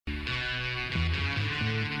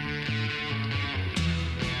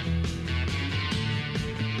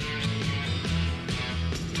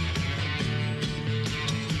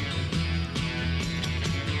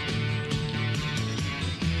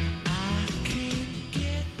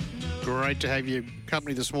Great to have your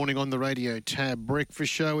company this morning on the Radio Tab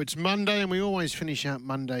Breakfast Show. It's Monday, and we always finish out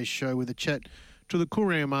Monday's show with a chat to the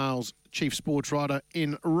Courier Mail's chief sports writer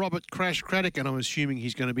in Robert Crash Craddock, and I'm assuming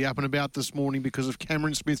he's going to be up and about this morning because of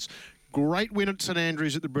Cameron Smith's great win at St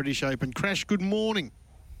Andrews at the British Open. Crash, good morning.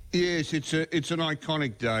 Yes, it's an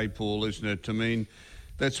iconic day, Paul, isn't it? I mean,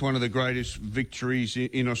 that's one of the greatest victories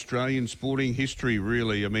in Australian sporting history,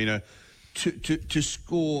 really. I mean, to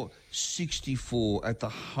score 64 at the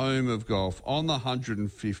home of golf on the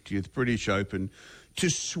 150th British Open, to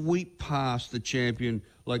sweep past the champion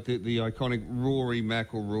like the iconic Rory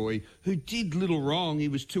McIlroy, who did little wrong. He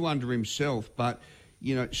was 2 under himself, but,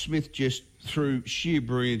 you know, Smith just, through sheer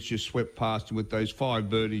brilliance, just swept past him with those 5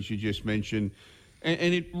 birdies you just mentioned.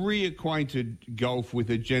 And it reacquainted golf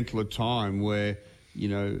with a gentler time where, you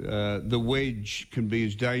know, the wedge can be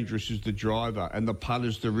as dangerous as the driver and the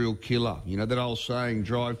putter's the real killer. You know, that old saying,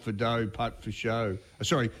 drive for dough, putt for show.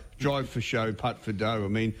 Drive for show, putt for dough. I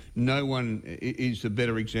mean, no one is a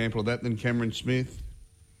better example of that than Cameron Smith.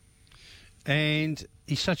 And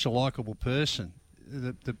he's such a likeable person.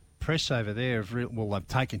 The press over there, they've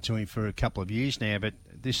taken to him for a couple of years now, but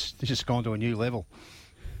this has gone to a new level.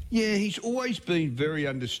 Yeah, he's always been very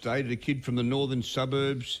understated, a kid from the northern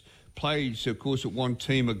suburbs, plays, of course, at one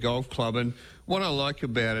team, a golf club, and what I like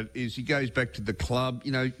about it is he goes back to the club.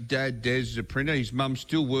 You know, Dad, Des, is a printer. His mum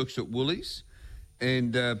still works at Woolies,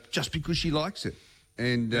 and just because she likes it.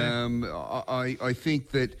 And I think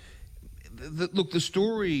that, look, the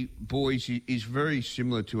story, boys, is very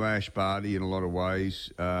similar to Ash Barty in a lot of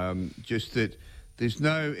ways, just that there's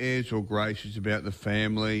no airs or graces about the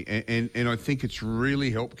family, and I think it's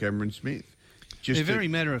really helped Cameron Smith. They're very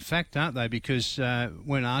matter of fact, aren't they? Because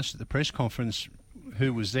when asked at the press conference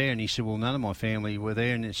who was there, and he said, well, none of my family were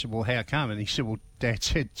there, and they said, well, how come? And he said, well, Dad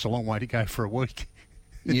said it's a long way to go for a week.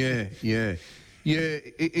 Yeah,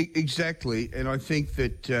 exactly. And I think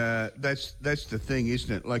that that's the thing,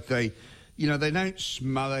 isn't it? Like they don't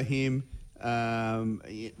smother him.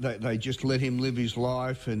 They just let him live his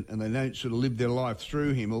life, and they don't sort of live their life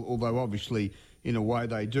through him, although obviously in a way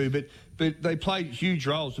they do. But they played huge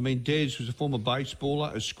roles. I mean, Des was a former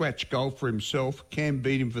baseballer, a scratch golfer himself. Cam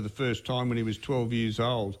beat him for the first time when he was 12 years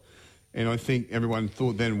old. And I think everyone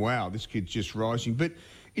thought then, wow, this kid's just rising. But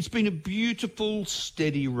it's been a beautiful,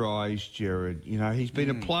 steady rise, Jared. You know, he's been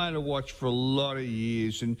a player to watch for a lot of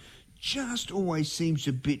years and just always seems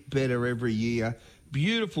a bit better every year.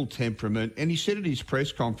 Beautiful temperament. And he said at his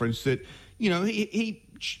press conference that, you know, he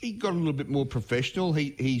got a little bit more professional.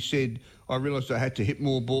 He said, I realised I had to hit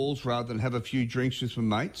more balls rather than have a few drinks with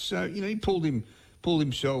my mates. So, you know, he pulled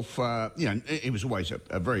himself, you know, he was always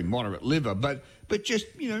a very moderate liver, but just,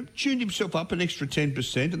 you know, tuned himself up an extra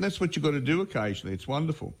 10%, and that's what you've got to do occasionally. It's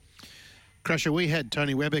wonderful. Crusher, we had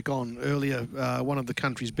Tony Webeck on earlier, one of the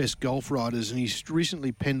country's best golf writers, and he's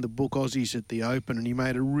recently penned the book Aussies at the Open, and he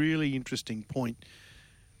made a really interesting point.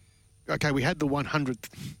 Okay, we had the 100th,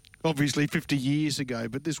 obviously 50 years ago,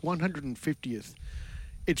 but this 150th,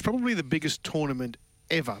 it's probably the biggest tournament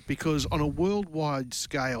ever because on a worldwide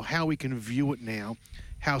scale, how we can view it now,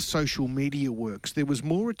 how social media works, there was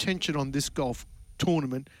more attention on this golf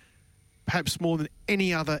tournament, perhaps more than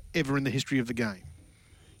any other ever in the history of the game.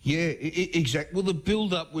 Yeah, exactly. Well, the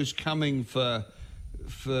build-up was coming for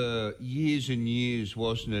years and years,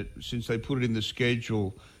 wasn't it, since they put it in the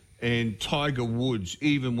schedule. And Tiger Woods,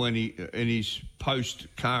 even when he, in his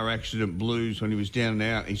post-car accident blues, when he was down and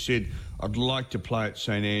out, he said, I'd like to play at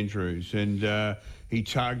St Andrews. And he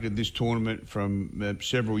targeted this tournament from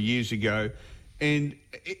several years ago. And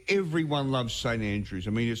everyone loves St Andrews.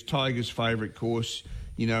 I mean, it's Tiger's favourite course.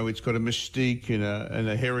 You know, it's got a mystique and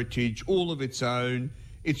a heritage all of its own.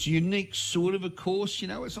 It's a unique sort of a course. You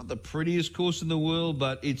know, it's not the prettiest course in the world,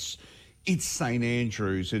 but it's St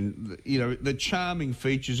Andrews, and, you know, the charming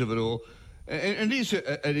features of it all. And it is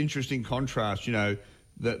an interesting contrast, you know,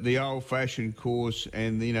 the old-fashioned course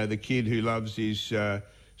and, you know, the kid who loves his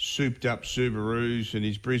souped-up Subarus and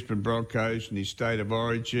his Brisbane Broncos and his state of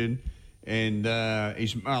origin and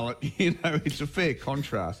his mullet. You know, it's a fair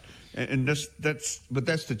contrast. And that's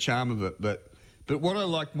the charm of it. But what I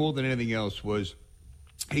liked more than anything else was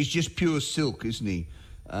he's just pure silk, isn't he?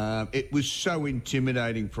 It was so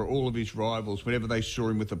intimidating for all of his rivals. Whenever they saw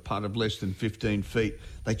him with a putt of less than 15 feet,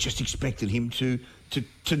 they just expected him to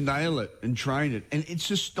nail it and train it. And it's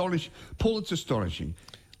astonishing. Paul, it's astonishing.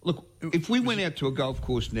 Look, if we went out to a golf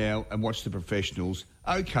course now and watched the professionals,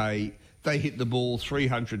 okay, they hit the ball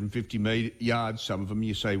 350 yards, some of them,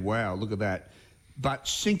 you say, wow, look at that. but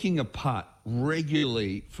sinking a putt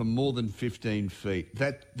regularly for more than 15 feet,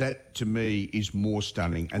 that to me is more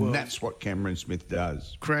stunning, and that's what Cameron Smith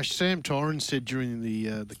does. Crash, Sam Torrens said during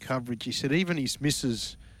the coverage, he said even his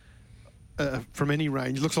misses from any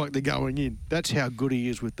range looks like they're going in. That's how good he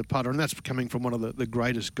is with the putter, and that's coming from one of the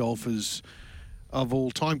greatest golfers of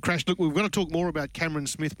all time. Crash, look, we've got to talk more about Cameron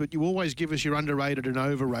Smith, but you always give us your underrated and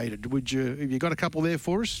overrated. Have you got a couple there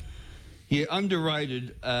for us? Yeah,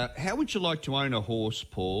 underrated. How would you like to own a horse,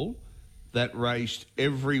 Paul, that raced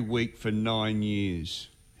every week for 9 years?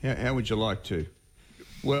 How would you like to?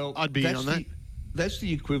 Well, I'd be in on that. That's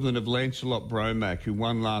the equivalent of Lancelot Bromack, who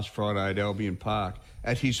won last Friday at Albion Park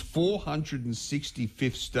at his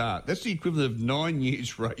 465th start. That's the equivalent of 9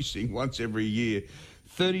 years racing once every year.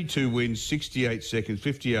 32 wins, 68 seconds,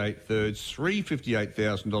 58 thirds,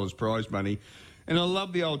 $358,000 prize money. And I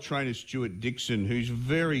love the old trainer Stuart Dixon, who's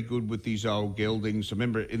very good with these old geldings. I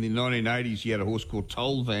remember in the 1980s he had a horse called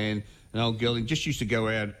Tolvan, an old gelding, just used to go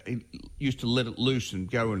out, he used to let it loose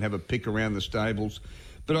and go and have a pick around the stables.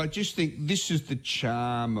 But I just think this is the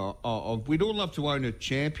charm of we'd all love to own a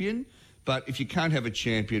champion, but if you can't have a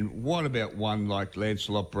champion, what about one like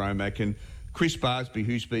Lancelot Bromack and Chris Barsby,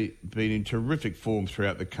 who's been in terrific form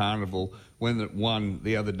throughout the carnival, when it won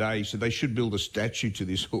the other day, so they should build a statue to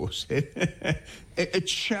this horse. a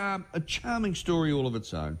charming story all of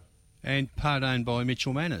its own. And part owned by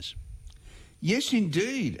Mitchell Manners. Yes,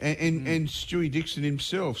 indeed, and Stewie Dixon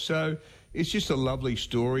himself. So it's just a lovely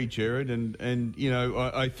story, Jared, and you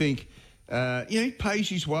know, I think he pays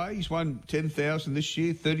his way. He's won 10,000 this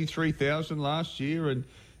year, 33,000 last year, and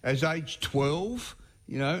as age 12,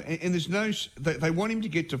 you know, and there's no. They want him to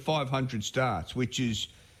get to 500 starts, which is,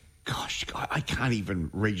 gosh, I can't even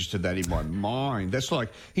register that in my mind. That's like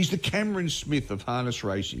he's the Cameron Smith of harness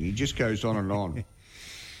racing. He just goes on and on.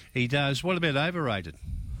 He does. What about overrated?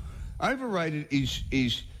 Overrated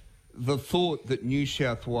is the thought that New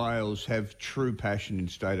South Wales have true passion in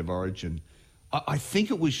state of origin. I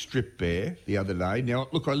think it was stripped bare the other day. Now,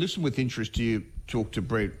 look, I listened with interest to you talk to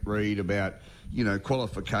Brett Reid about, you know,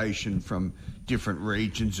 qualification from different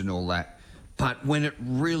regions and all that. But when it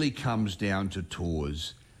really comes down to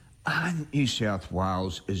tours, aren't New South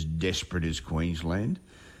Wales as desperate as Queensland?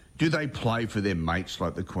 Do they play for their mates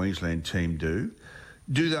like the Queensland team do?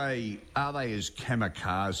 Are they as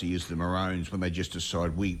kamikaze as the Maroons when they just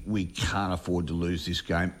decide we can't afford to lose this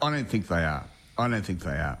game? I don't think they are.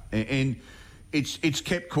 And it's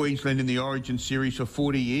kept Queensland in the Origin series for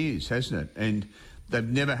 40 years, hasn't it? And they've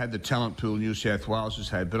never had the talent pool New South Wales has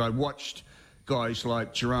had. But I watched guys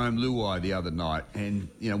like Jerome Luai the other night, and,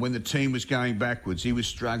 you know, when the team was going backwards, he was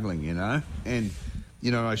struggling, you know. And,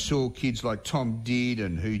 you know, I saw kids like Tom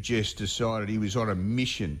Dearden, who just decided he was on a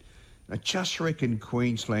mission. I just reckon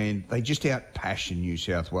Queensland, they just out-passion New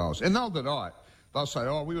South Wales. And they'll deny it. They'll say,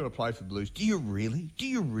 oh, we want to play for the Blues. Do you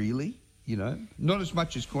really? You know, not as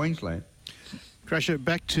much as Queensland. Crasher,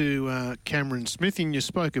 back to Cameron Smith, and you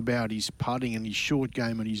spoke about his putting and his short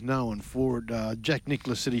game, and he's known for it. Jack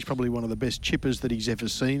Nicklaus said he's probably one of the best chippers that he's ever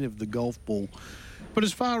seen of the golf ball. But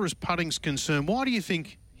as far as putting's concerned, why do you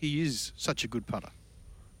think he is such a good putter?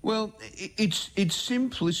 Well, it's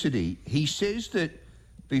simplicity. He says that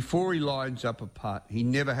before he lines up a putt, he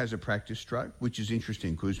never has a practice stroke, which is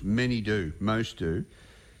interesting because most do.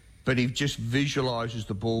 But he just visualises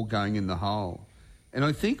the ball going in the hole. And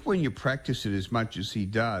I think when you practice it as much as he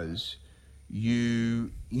does, you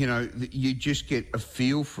just get a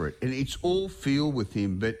feel for it. And it's all feel with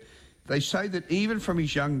him. But they say that even from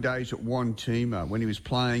his young days at Wantima, when he was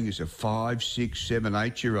playing as a 5, 6, 7,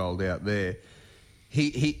 8-year-old out there,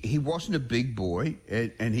 he wasn't a big boy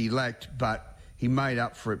and he lacked, but he made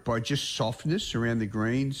up for it by just softness around the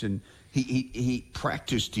greens, and he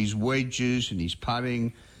practiced his wedges and his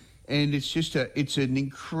putting, and it's an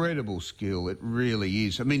incredible skill. It really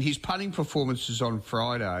is. I mean, his putting performances on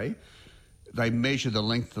Friday, they measure the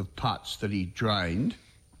length of putts that he drained,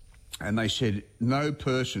 and they said no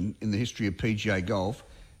person in the history of PGA golf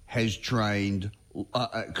has drained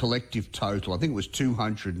a collective total, I think it was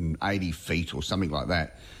 280 feet or something like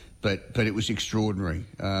that. But it was extraordinary,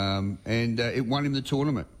 and it won him the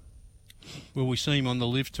tournament. Will we see him on the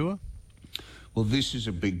LIV Tour? Well, this is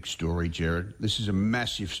a big story, Jared. This is a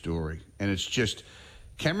massive story, and it's just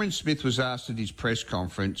Cameron Smith was asked at his press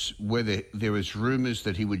conference whether there was rumours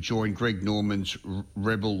that he would join Greg Norman's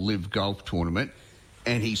Rebel LIV Golf Tournament,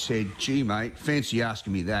 and he said, gee, mate, fancy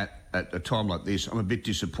asking me that at a time like this. I'm a bit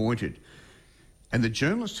disappointed. And the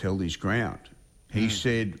journalist held his ground. He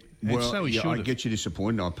said, well, so I get you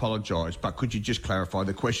disappointed, I apologise, but could you just clarify,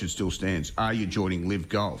 the question still stands, are you joining LIV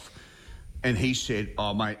Golf? And he said,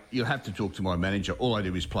 oh, mate, you'll have to talk to my manager. All I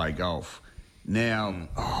do is play golf. Now,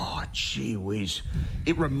 oh, gee whiz.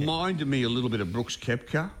 It reminded me a little bit of Brooks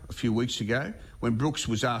Koepka a few weeks ago. When Brooks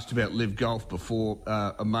was asked about Live Golf before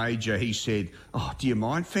a major, he said, "Oh, do you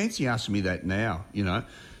mind? Fancy asking me that now," you know.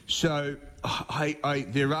 So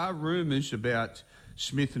there are rumours about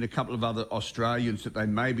Smith and a couple of other Australians that they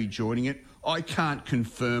may be joining it. I can't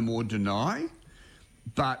confirm or deny,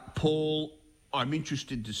 but, Paul, I'm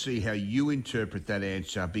interested to see how you interpret that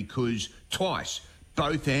answer, because twice,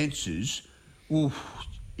 both answers, well,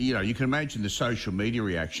 you know, you can imagine the social media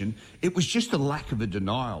reaction. It was just a lack of a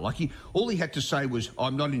denial. Like, all he had to say was,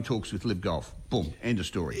 "I'm not in talks with Live Golf." Boom, end of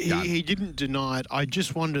story. Done. He didn't deny it. I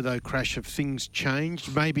just wonder, though, Crash, if things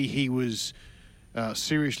changed. Maybe he was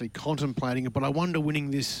seriously contemplating it, but I wonder,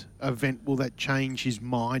 winning this event, will that change his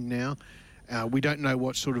mind now? We don't know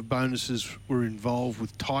what sort of bonuses were involved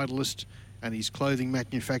with Titleist and his clothing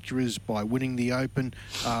manufacturers by winning the Open,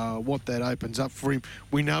 what that opens up for him.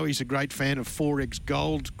 We know he's a great fan of Forex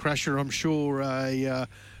Gold. Crasher, I'm sure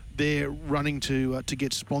they're running to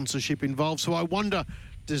get sponsorship involved. So I wonder,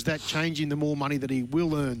 does that change in the more money that he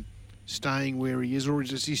will earn staying where he is, or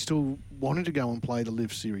does he still wanting to go and play the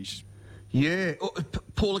Live Series? Yeah,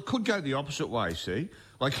 Paul, it could go the opposite way, see?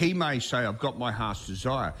 Like, he may say, "I've got my heart's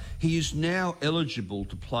desire." He is now eligible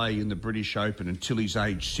to play in the British Open until he's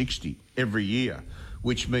age 60 every year,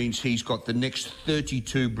 which means he's got the next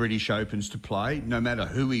 32 British Opens to play, no matter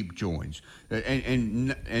who he joins.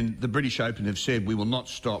 And the British Open have said, "We will not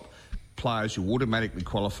stop players who automatically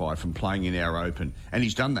qualify from playing in our Open," and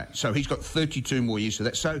he's done that. So he's got 32 more years of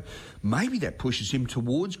that. So maybe that pushes him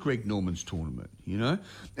towards Greg Norman's tournament, you know?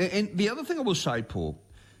 And the other thing I will say, Paul,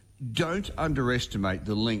 don't underestimate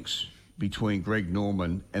the links between Greg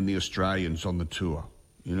Norman and the Australians on the tour,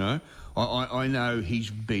 you know? I know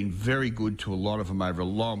he's been very good to a lot of them over a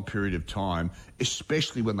long period of time,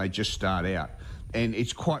 especially when they just start out. And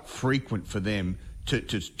it's quite frequent for them to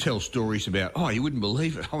tell stories about, "Oh, you wouldn't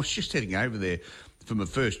believe it. I was just heading over there for my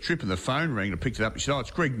first trip and the phone rang and I picked it up. He said, "Oh,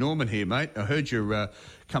 it's Greg Norman here, mate. I heard you're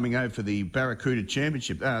coming over for the Barracuda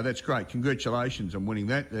Championship." "Oh, that's great. Congratulations on winning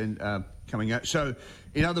that and coming out." So,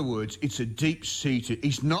 in other words, it's a deep-seated...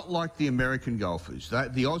 He's not like the American golfers.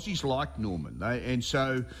 The Aussies like Norman. And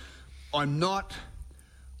so I'm not...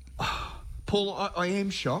 Paul, I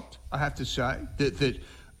am shocked, I have to say,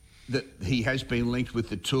 that he has been linked with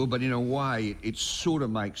the tour, but in a way, it sort of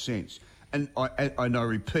makes sense. And I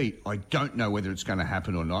repeat, I don't know whether it's going to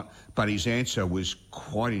happen or not, but his answer was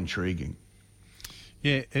quite intriguing.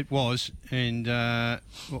 Yeah, it was. And I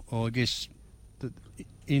guess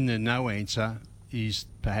in the no answer is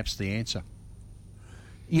perhaps the answer.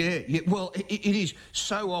 Yeah. Well, it is.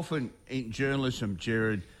 So often in journalism,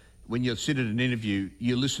 Jared, when you sit at an interview,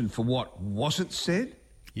 you listen for what wasn't said,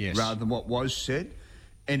 yes, rather than what was said.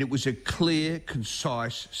 And it was a clear,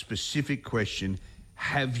 concise, specific question: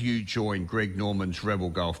 have you joined Greg Norman's Rebel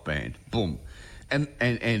Golf Band? Boom.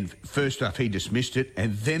 And first off, he dismissed it,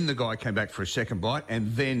 and then the guy came back for a second bite,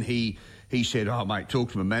 and then he said, "Oh, mate,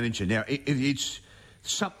 talk to my manager." Now, it's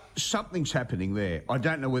something's happening there. I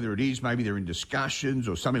don't know whether it is. Maybe they're in discussions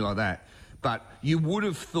or something like that. But you would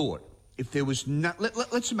have thought, if there was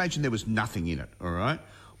let's imagine there was nothing in it, all right?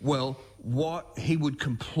 Well, what he would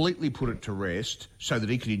completely put it to rest so that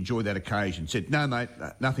he could enjoy that occasion. Said, "No, mate,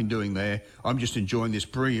 nothing doing there. I'm just enjoying this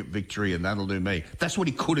brilliant victory and that'll do me." That's what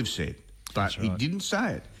he could have said. But he didn't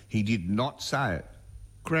say it. He did not say it.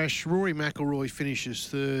 Crash, Rory McIlroy finishes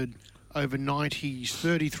third overnight. He's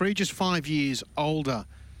 33, just 5 years older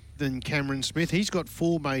than Cameron Smith. He's got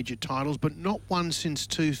 4 major titles, but not one since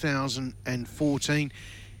 2014.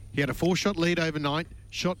 He had a 4-shot lead overnight,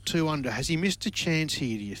 shot 2 under. Has he missed a chance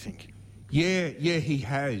here, do you think? Yeah, he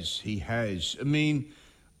has. He has. I mean,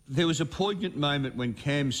 there was a poignant moment when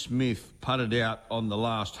Cam Smith putted out on the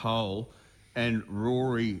last hole and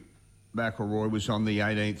Rory McIlroy was on the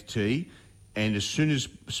 18th tee, and as soon as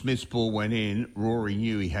Smith's ball went in, Rory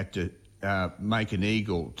knew he had to make an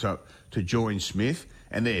eagle to join Smith,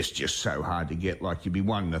 and they're just so hard to get. Like, you'd be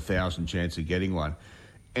 1 in 1,000 chance of getting one.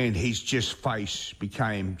 And his face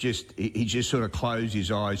became he just sort of closed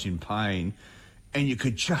his eyes in pain, and you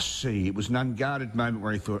could just see it was an unguarded moment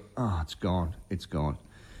where he thought, "Oh, it's gone,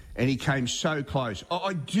 and he came so close.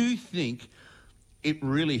 I do think it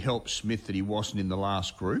really helped Smith that he wasn't in the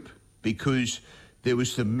last group, because there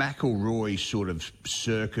was the McIlroy sort of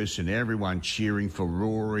circus and everyone cheering for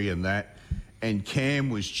Rory and that, and Cam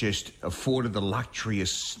was just afforded the luxury of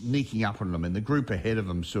sneaking up on them and the group ahead of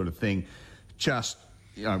him sort of thing, just,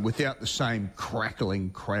 you know, without the same crackling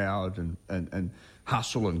crowd and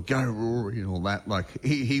hustle and go Rory and all that. Like,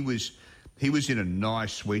 he He was in a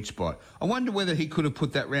nice sweet spot. I wonder whether he could have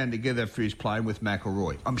put that round together for his playing with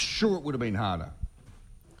McIlroy. I'm sure it would have been harder.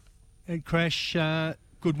 And Crash,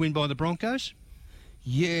 good win by the Broncos?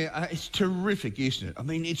 Yeah, it's terrific, isn't it? I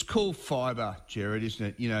mean, it's called fibre, Jared, isn't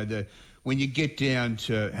it? You know, when you get down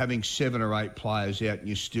to having 7 or 8 players out and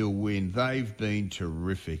you still win, they've been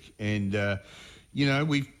terrific. And, you know,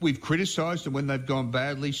 we've criticised them when they've gone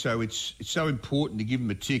badly, so it's so important to give them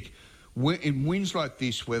a tick. In wins like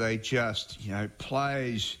this where they just, you know,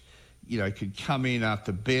 players, you know, could come in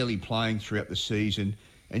after barely playing throughout the season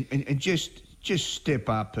and just step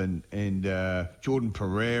up and Jordan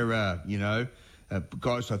Pereira, you know,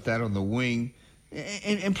 guys like that on the wing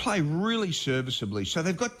and play really serviceably. So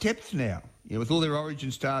they've got depth now. You know, with all their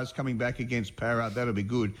Origin stars coming back against Para, that'll be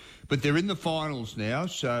good. But they're in the finals now,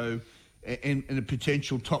 so and a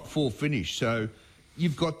potential top 4 finish. So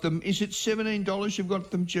you've got them. Is it $17 you've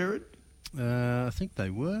got them, Jared? I think they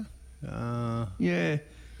were. Yeah,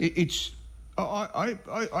 it's.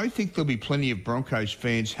 I think there'll be plenty of Broncos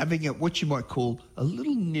fans having what you might call a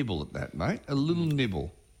little nibble at that, mate. A little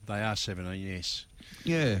nibble. They are 17, yes.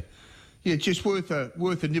 Yeah, just worth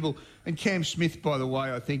a nibble. And Cam Smith, by the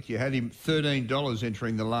way, I think you had him $13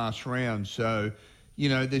 entering the last round. So, you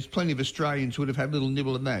know, there's plenty of Australians who would have had a little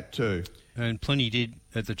nibble in that too. And plenty did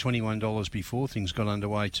at the $21 before things got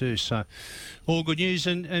underway too. So, all good news.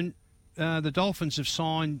 And the Dolphins have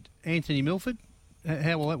signed Anthony Milford.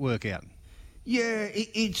 How will that work out? Yeah,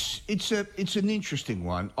 it's an interesting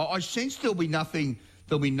one. I sense there'll be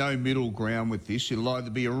no middle ground with this. It'll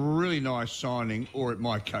either be a really nice signing or it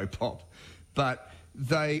might go pop. But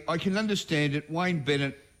I can understand it. Wayne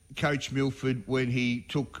Bennett coached Milford when he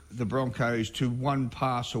took the Broncos to 1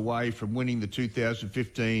 pass away from winning the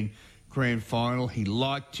 2015 grand final. He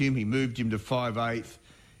liked him. He moved him to 5/8.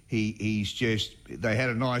 They had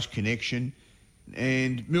a nice connection.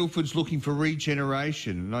 And Milford's looking for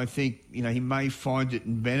regeneration. And I think, you know, he may find it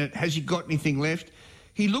in Bennett. Has he got anything left?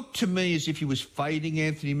 He looked to me as if he was fading,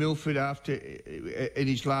 Anthony Milford, in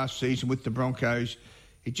his last season with the Broncos.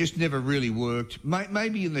 It just never really worked.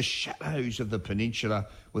 Maybe in the shadows of the peninsula,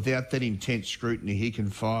 without that intense scrutiny, he can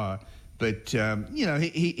fire. But, you know,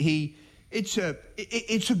 it's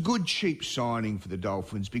a good, cheap signing for the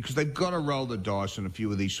Dolphins because they've got to roll the dice on a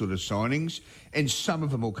few of these sort of signings, and some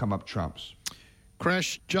of them will come up trumps.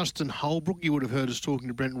 Crash, Justin Holbrook, you would have heard us talking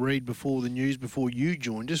to Brent Reid before the news, before you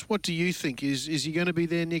joined us. What do you think? Is he going to be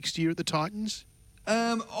there next year at the Titans?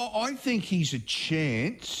 I think he's a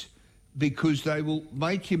chance because they will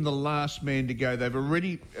make him the last man to go. They've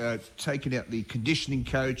already taken out the conditioning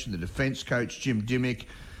coach and the defence coach, Jim Dimmick,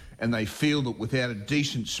 and they feel that without a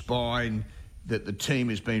decent spine that the team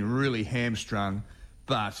has been really hamstrung.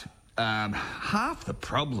 But half the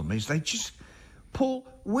problem is they just... Paul,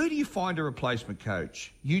 where do you find a replacement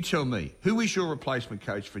coach? You tell me. Who is your replacement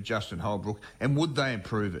coach for Justin Holbrook, and would they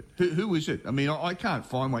improve it? Who is it? I mean, I can't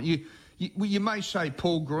find one. You may say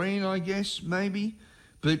Paul Green, I guess, maybe,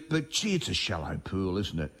 but gee, it's a shallow pool,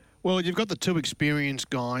 isn't it? Well, you've got the 2 experienced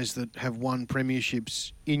guys that have won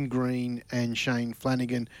premierships in Green and Shane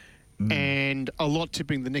Flanagan, and a lot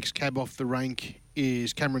tipping the next cab off the rank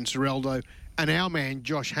is Cameron Ciraldo and our man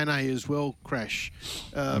Josh Hannay as well, Crash.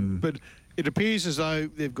 But it appears as though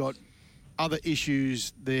they've got other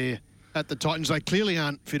issues there at the Titans. They clearly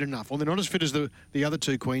aren't fit enough. Well, they're not as fit as the other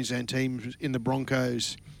 2 Queensland teams in the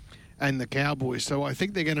Broncos and the Cowboys. So I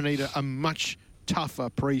think they're going to need a much tougher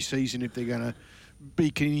pre-season if they're going to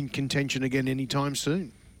be in contention again anytime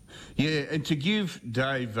soon. Yeah, and to give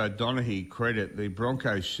Dave Donaghy credit, the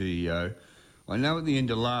Broncos CEO, I know at the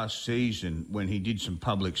end of last season when he did some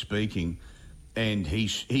public speaking, and he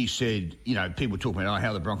said, you know, people talk about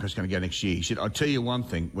how the Broncos are going to go next year. He said, I'll tell you one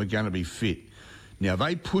thing, we're going to be fit. Now,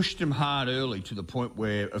 they pushed him hard early to the point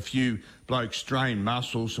where a few blokes strained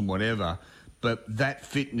muscles and whatever, but that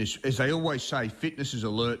fitness, as they always say, fitness is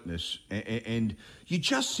alertness, and you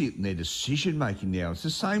just see it in their decision-making now. It's the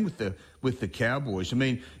same with the Cowboys. I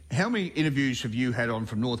mean, how many interviews have you had on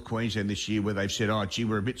from North Queensland this year where they've said, oh, gee,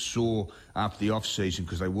 we're a bit sore after the off-season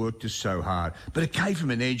because they worked us so hard. But it gave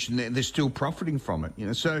them an edge and they're still profiting from it, you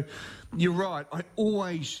know. So you're right. I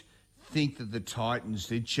always think that the Titans,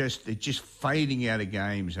 they're just fading out of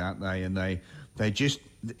games, aren't they? And it's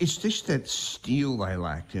just that steel they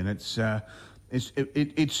lacked. And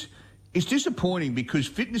it's disappointing because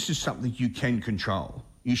fitness is something you can control.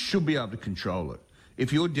 You should be able to control it.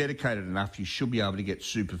 If you're dedicated enough, you should be able to get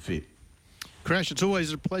super fit. Crash, it's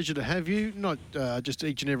always a pleasure to have you, not just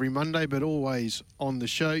each and every Monday, but always on the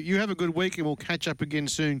show. You have a good week and we'll catch up again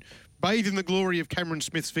soon. Bathe in the glory of Cameron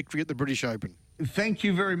Smith's victory at the British Open. Thank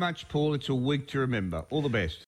you very much, Paul. It's a week to remember. All the best.